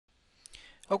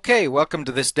Okay, welcome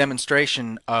to this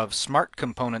demonstration of Smart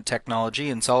Component technology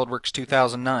in SolidWorks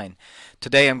 2009.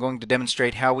 Today I'm going to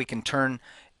demonstrate how we can turn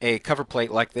a cover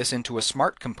plate like this into a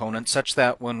smart component such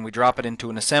that when we drop it into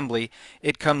an assembly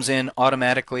it comes in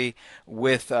automatically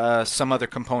with some other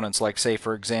components, like say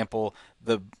for example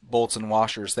the bolts and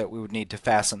washers that we would need to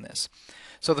fasten this.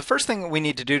 So the first thing that we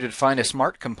need to do to define a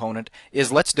smart component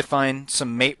is let's define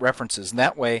some mate references. And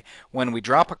that way, when we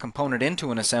drop a component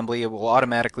into an assembly, it will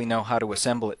automatically know how to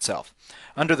assemble itself.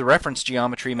 Under the reference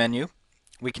geometry menu,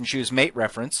 we can choose mate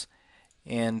reference,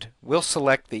 and we'll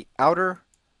select the outer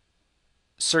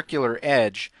circular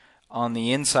edge on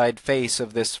the inside face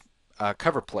of this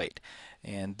cover plate.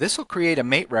 And this will create a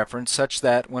mate reference such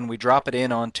that when we drop it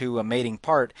in onto a mating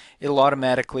part, it'll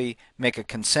automatically make a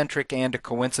concentric and a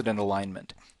coincident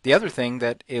alignment. The other thing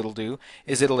that it'll do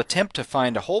is it'll attempt to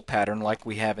find a hole pattern like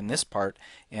we have in this part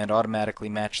and automatically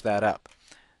match that up.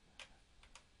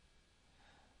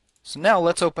 So now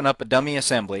let's open up a dummy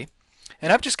assembly.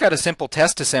 And I've just got a simple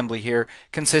test assembly here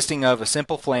consisting of a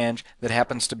simple flange that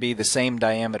happens to be the same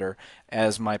diameter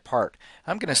as my part.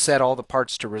 I'm going to set all the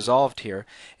parts to resolved here.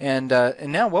 And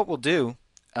now what we'll do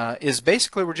is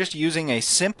basically we're just using a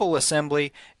simple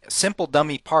assembly, simple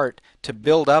dummy part to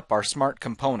build up our smart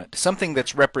component, something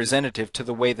that's representative to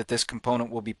the way that this component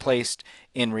will be placed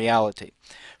in reality.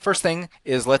 First thing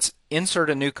is let's insert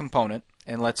a new component,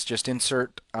 and let's just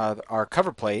insert our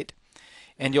cover plate.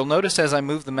 And you'll notice as I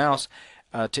move the mouse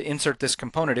to insert this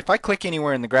component, if I click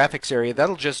anywhere in the graphics area,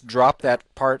 that'll just drop that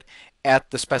part at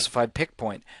the specified pick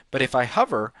point. But if I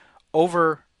hover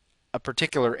over a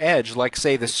particular edge, like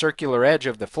say the circular edge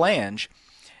of the flange,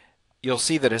 you'll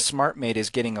see that a smart mate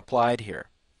is getting applied here.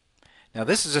 Now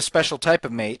this is a special type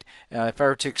of mate. If I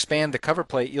were to expand the cover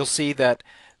plate, you'll see that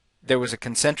there was a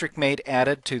concentric mate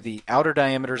added to the outer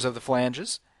diameters of the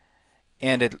flanges,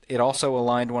 and it also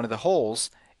aligned one of the holes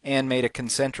and made a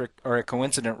concentric or a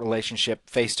coincident relationship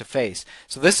face to face.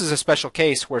 So this is a special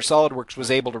case where SolidWorks was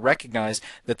able to recognize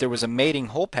that there was a mating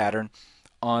hole pattern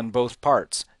on both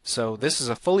parts. So this is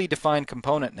a fully defined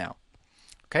component now.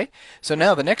 Okay, so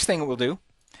now the next thing we'll do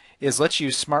is let's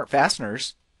use smart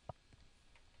fasteners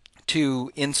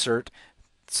to insert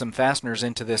some fasteners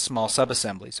into this small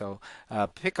subassembly. So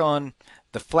pick on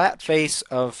the flat face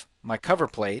of my cover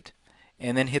plate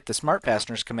and then hit the Smart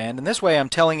Fasteners command, and this way I'm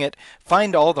telling it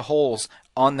find all the holes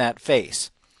on that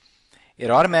face. It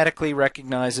automatically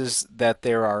recognizes that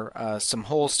there are some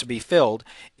holes to be filled.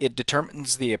 It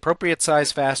determines the appropriate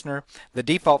size fastener. The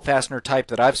default fastener type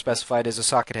that I've specified is a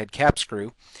socket head cap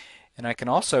screw, and I can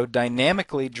also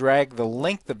dynamically drag the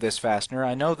length of this fastener.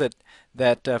 I know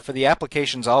that for the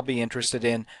applications I'll be interested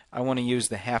in, I want to use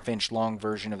the 1/2 inch long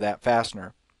version of that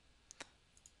fastener.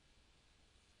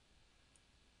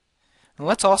 And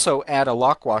let's also add a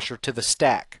lock washer to the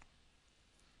stack.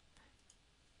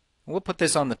 We'll put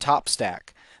this on the top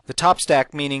stack. The top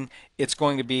stack meaning it's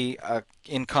going to be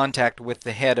in contact with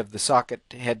the head of the socket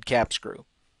head cap screw.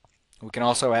 We can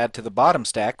also add to the bottom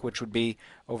stack, which would be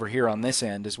over here on this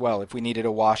end as well, if we needed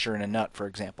a washer and a nut, for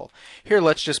example. Here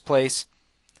let's just place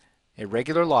a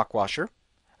regular lock washer.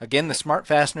 Again, the Smart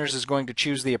Fasteners is going to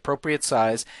choose the appropriate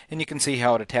size, and you can see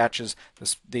how it attaches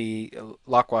the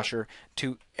lock washer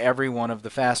to every one of the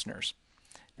fasteners.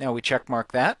 Now we check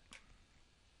mark that.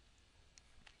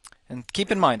 And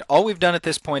keep in mind, all we've done at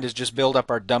this point is just build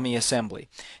up our dummy assembly.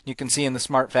 You can see in the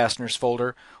Smart Fasteners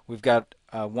folder, we've got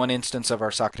one instance of our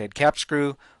socket head cap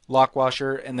screw, lock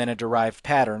washer, and then a derived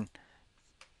pattern,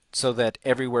 so that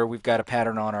everywhere we've got a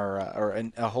pattern on our, or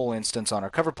a whole instance on our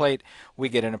cover plate, we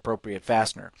get an appropriate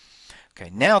fastener. Okay,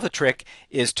 now the trick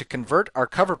is to convert our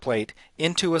cover plate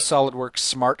into a SolidWorks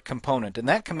smart component, and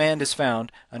that command is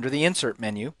found under the Insert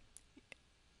menu.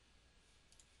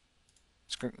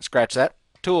 Scratch that.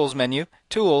 Tools menu.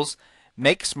 Tools,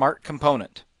 Make Smart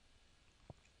Component.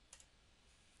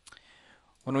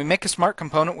 When we make a smart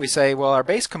component, we say, well, our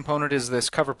base component is this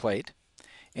cover plate,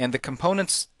 and the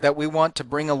components that we want to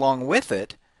bring along with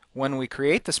it when we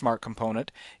create the smart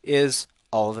component is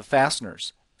all of the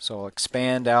fasteners. So I'll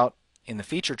expand out in the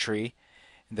feature tree.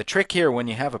 And the trick here when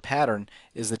you have a pattern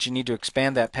is that you need to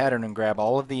expand that pattern and grab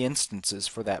all of the instances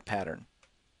for that pattern.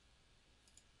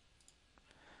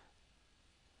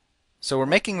 So we're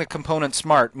making the component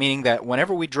smart, meaning that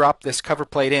whenever we drop this cover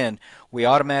plate in, we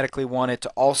automatically want it to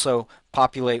also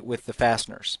populate with the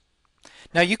fasteners.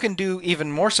 Now you can do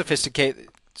even more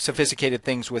sophisticated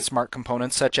things with smart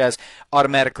components, such as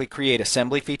automatically create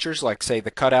assembly features like say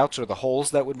the cutouts or the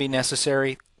holes that would be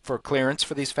necessary for clearance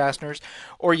for these fasteners,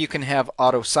 or you can have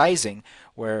auto sizing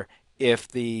where if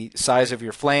the size of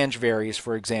your flange varies,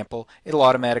 for example, it'll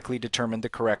automatically determine the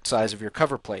correct size of your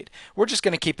cover plate. We're just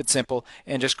going to keep it simple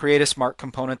and just create a smart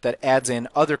component that adds in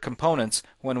other components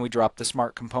when we drop the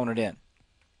smart component in.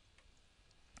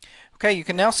 Okay, you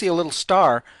can now see a little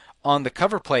star on the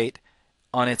cover plate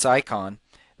on its icon.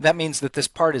 That means that this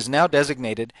part is now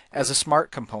designated as a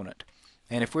smart component.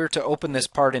 And if we were to open this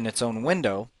part in its own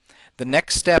window, the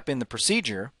next step in the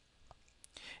procedure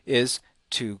is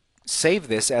to save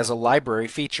this as a library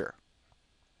feature.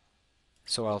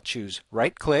 So I'll choose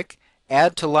right-click,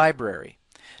 Add to Library.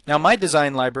 Now my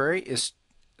design library is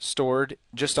stored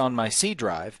just on my C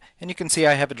drive, and you can see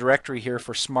I have a directory here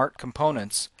for smart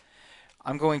components.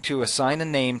 I'm going to assign a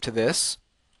name to this,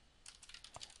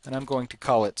 and I'm going to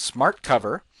call it Smart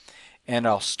Cover, and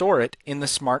I'll store it in the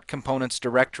Smart Components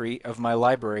directory of my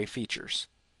library features.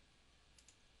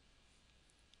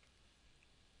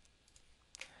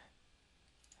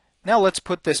 Now let's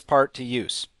put this part to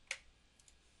use.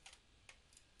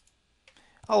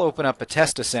 I'll open up a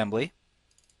test assembly.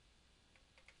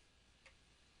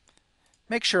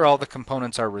 Make sure all the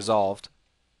components are resolved.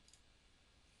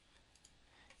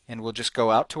 And we'll just go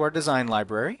out to our design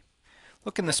library,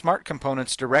 look in the Smart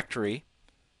Components directory,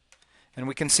 and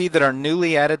we can see that our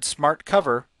newly added Smart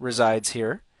Cover resides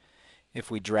here.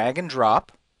 If we drag and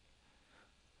drop,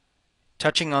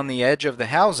 touching on the edge of the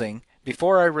housing,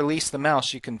 before I release the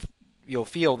mouse, you'll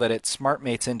feel that it smart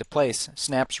mates into place,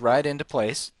 snaps right into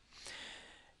place,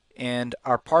 and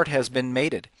our part has been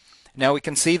mated. Now we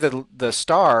can see the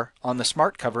star on the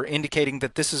smart cover indicating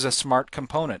that this is a smart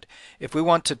component. If we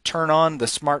want to turn on the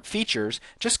smart features,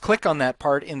 just click on that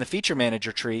part in the feature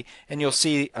manager tree and you'll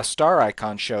see a star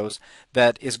icon shows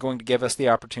that is going to give us the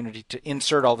opportunity to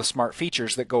insert all the smart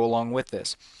features that go along with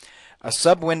this. A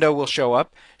sub window will show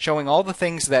up showing all the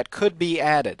things that could be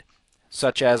added,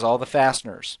 such as all the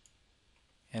fasteners.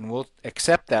 And we'll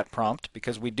accept that prompt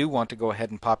because we do want to go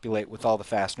ahead and populate with all the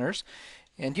fasteners.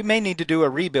 And you may need to do a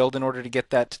rebuild in order to get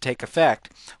that to take effect.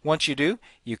 Once you do,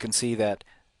 you can see that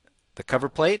the cover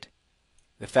plate,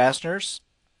 the fasteners,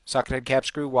 socket head cap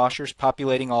screw, washers,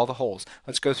 populating all the holes.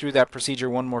 Let's go through that procedure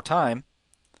one more time.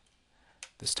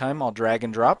 This time I'll drag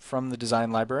and drop from the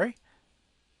design library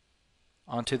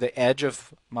onto the edge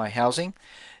of my housing.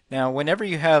 Now whenever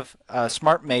you have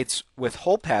smart mates with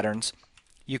hole patterns,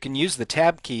 you can use the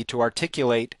tab key to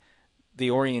articulate the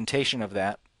orientation of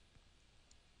that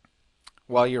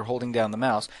while you're holding down the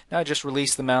mouse. Now I just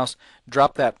release the mouse,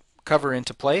 drop that cover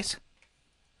into place,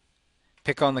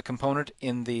 pick on the component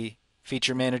in the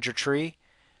feature manager tree,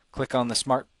 click on the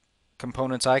smart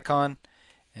components icon,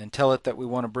 and tell it that we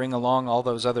want to bring along all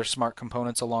those other smart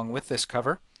components along with this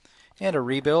cover, and a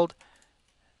rebuild.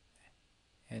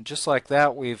 And just like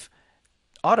that, we've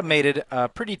automated a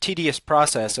pretty tedious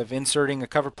process of inserting a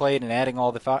cover plate and adding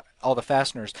all the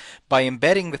fasteners by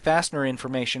embedding the fastener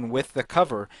information with the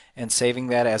cover and saving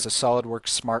that as a SolidWorks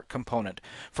smart component.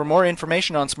 For more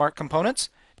information on smart components,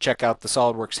 check out the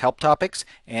SolidWorks help topics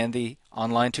and the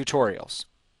online tutorials.